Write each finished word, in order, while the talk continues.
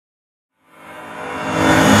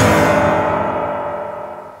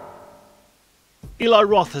Eli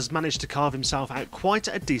Roth has managed to carve himself out quite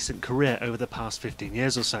a decent career over the past 15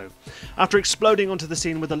 years or so. After exploding onto the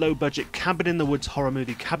scene with a low-budget cabin-in-the-woods horror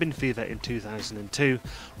movie Cabin Fever in 2002,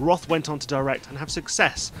 Roth went on to direct and have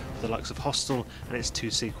success with the likes of Hostel and its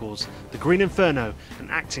two sequels, The Green Inferno,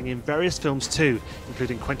 and acting in various films too,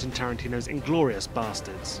 including Quentin Tarantino's Inglourious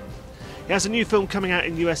Basterds. He has a new film coming out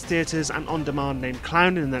in US theatres and on demand named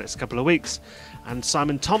Clown in the next couple of weeks, and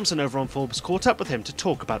Simon Thompson over on Forbes caught up with him to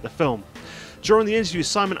talk about the film. During the interview,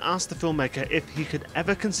 Simon asked the filmmaker if he could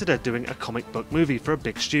ever consider doing a comic book movie for a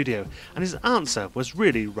big studio, and his answer was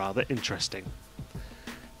really rather interesting.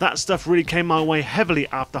 That stuff really came my way heavily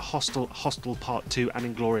after Hostel Part 2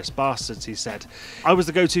 and Inglourious Basterds, he said. I was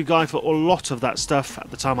the go-to guy for a lot of that stuff.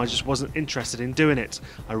 At the time I just wasn't interested in doing it.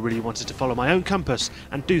 I really wanted to follow my own compass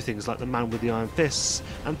and do things like The Man with the Iron Fists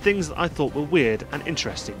and things that I thought were weird and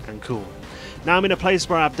interesting and cool. Now I'm in a place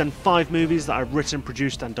where I've done 5 movies that I've written,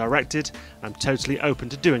 produced and directed, and I'm totally open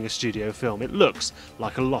to doing a studio film. It looks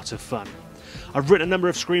like a lot of fun. I've written a number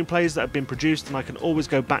of screenplays that have been produced, and I can always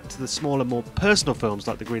go back to the smaller, more personal films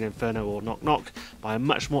like The Green Inferno or Knock Knock, but I'm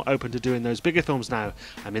much more open to doing those bigger films now.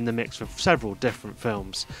 I'm in the mix for several different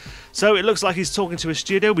films. So it looks like he's talking to a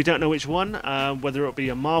studio. We don't know which one, whether it'll be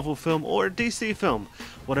a Marvel film or a DC film.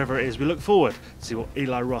 Whatever it is, we look forward to see what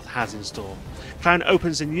Eli Roth has in store. Clown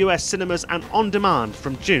opens in US cinemas and on demand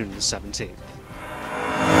from June the 17th.